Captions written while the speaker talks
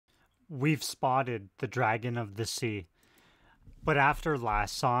we've spotted the dragon of the sea. But after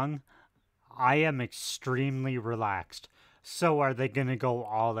last song, I am extremely relaxed. So are they going to go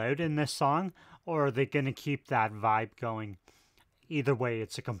all out in this song, or are they going to keep that vibe going? Either way,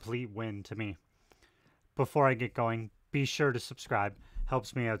 it's a complete win to me. Before I get going, be sure to subscribe.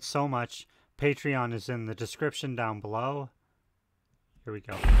 Helps me out so much. Patreon is in the description down below. Here we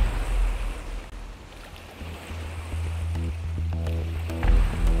go.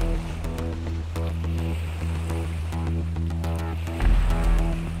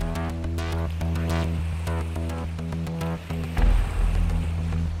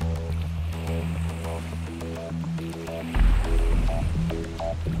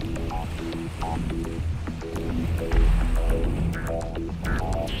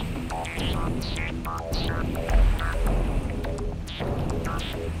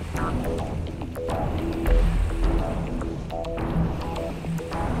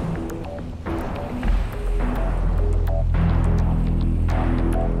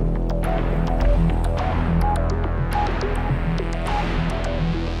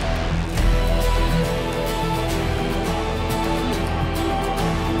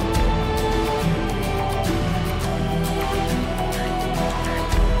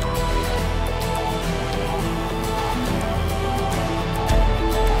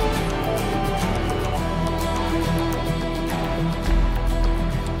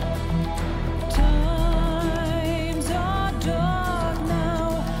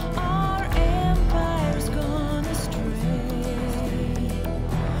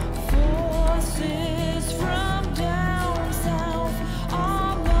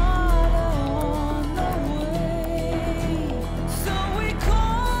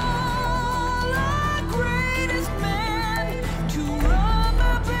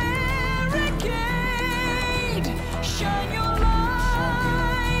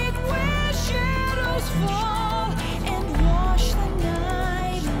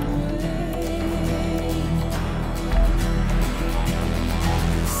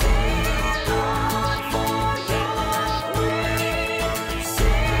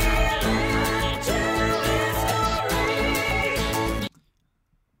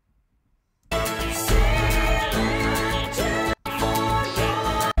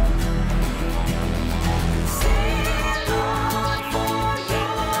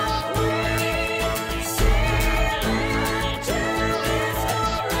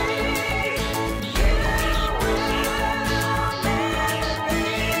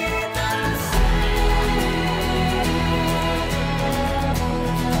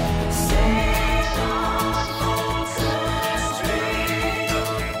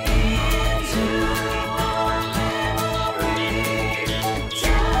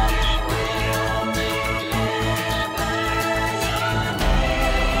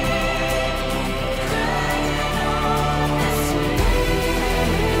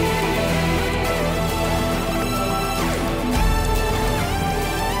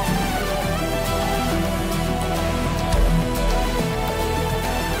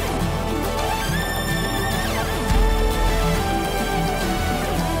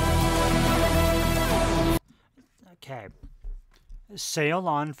 Okay. Sail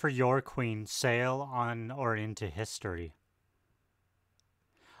on for your queen. Sail on or into history.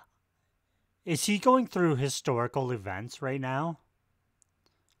 Is he going through historical events right now?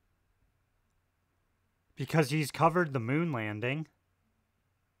 Because he's covered the moon landing.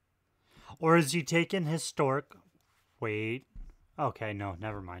 Or is he taking historic... Wait. Okay, no,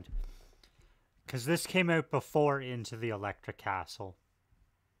 never mind. Because this came out before Into the Electric Castle.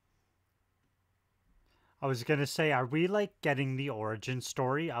 I was going to say, are we like getting the origin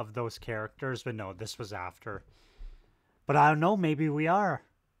story of those characters? But no, this was after. But I don't know, maybe we are.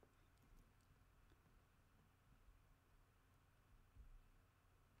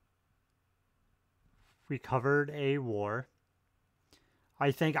 We covered a war. I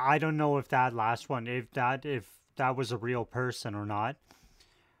think, I don't know if that last one, if that was a real person or not.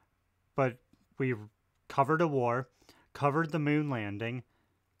 But we covered a war, covered the moon landing,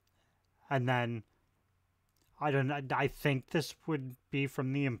 and then I think this would be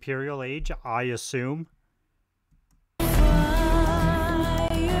from the Imperial Age, I assume.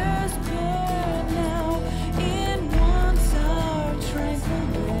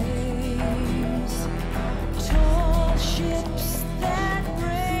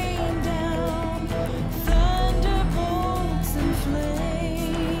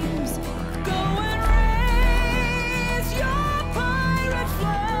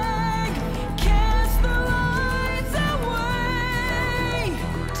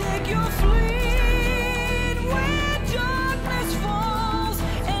 Your fleet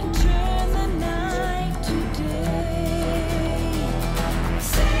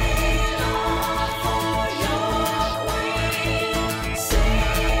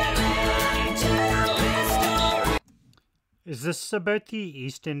Is this about the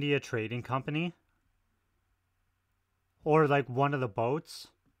East India Trading Company? Or like one of the boats?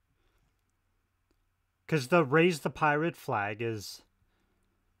 Because the raise the pirate flag is...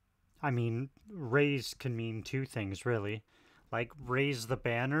 I mean, raise can mean two things, really. Like, raise the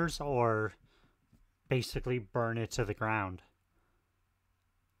banners or basically burn it to the ground.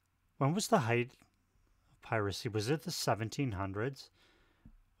 When was the height of piracy? Was it the 1700s?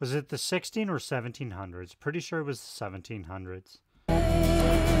 Was it the 16 or 1700s? Pretty sure it was the 1700s.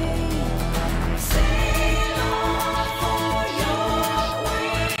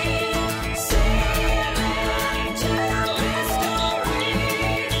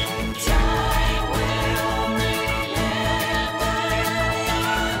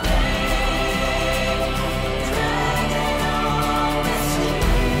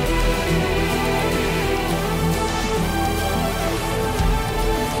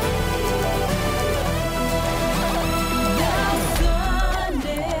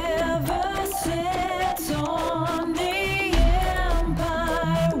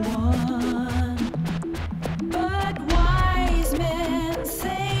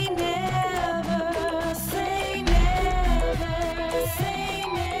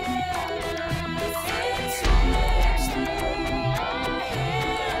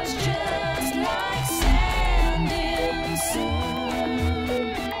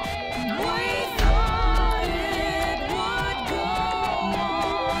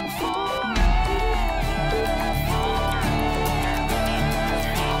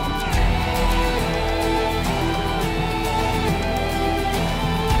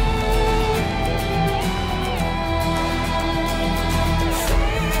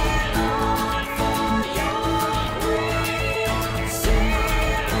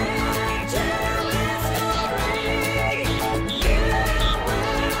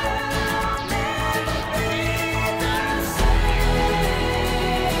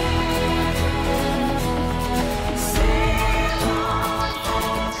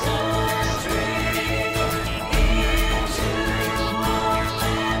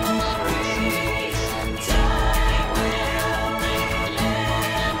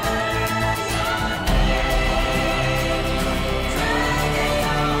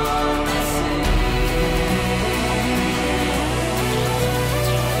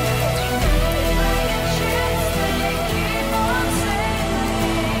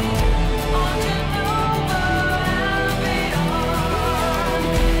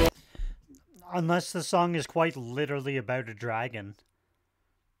 Unless the song is quite literally about a dragon.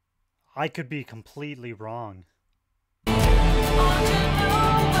 I could be completely wrong.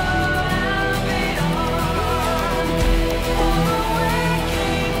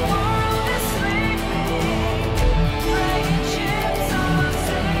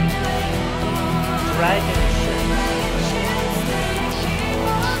 Dragon ship.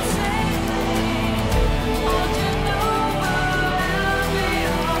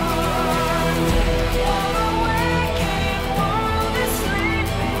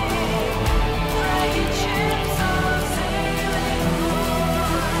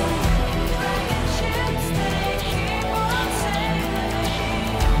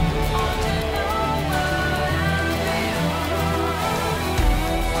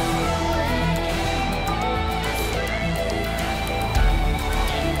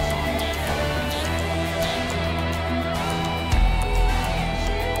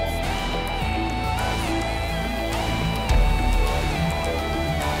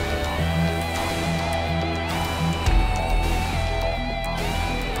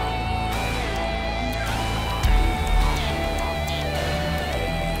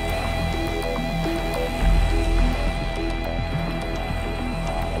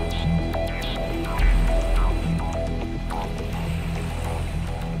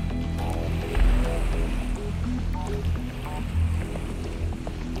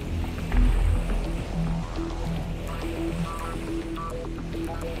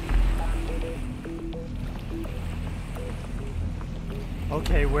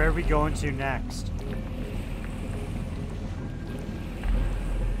 Okay, where are we going to next?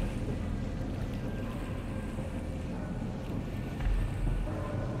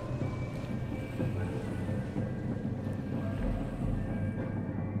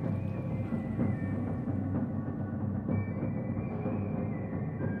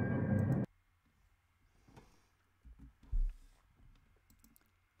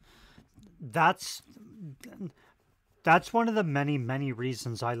 That's one of the many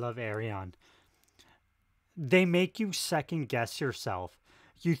reasons I love Ayreon. They make you second guess yourself.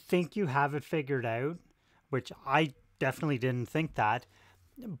 You think you have it figured out, which I definitely didn't think that,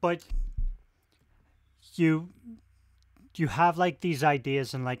 but you you have like these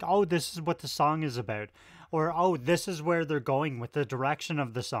ideas and like, oh, this is what the song is about, or oh, this is where they're going with the direction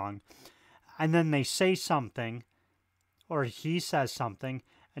of the song. And then they say something, or he says something,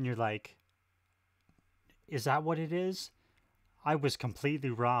 and you're like, is that what it is? I was completely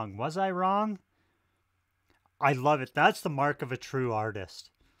wrong. Was I wrong? I love it. That's the mark of a true artist.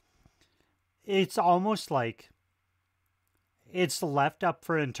 It's almost like it's left up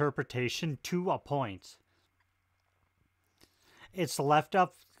for interpretation to a point. It's left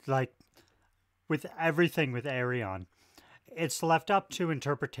up, like, with everything with Ayreon. It's left up to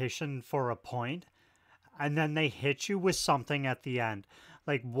interpretation for a point, and then they hit you with something at the end,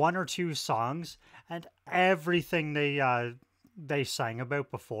 like one or two songs, and everything they sang about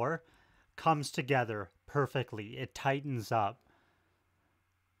before comes together perfectly. It tightens up.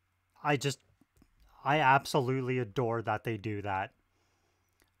 I just I absolutely adore that they do that.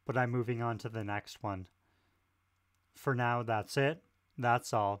 But I'm moving on to the next one. For now, that's it.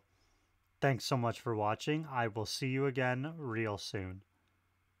 That's all. Thanks so much for watching. I will see you again real soon.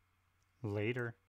 Later.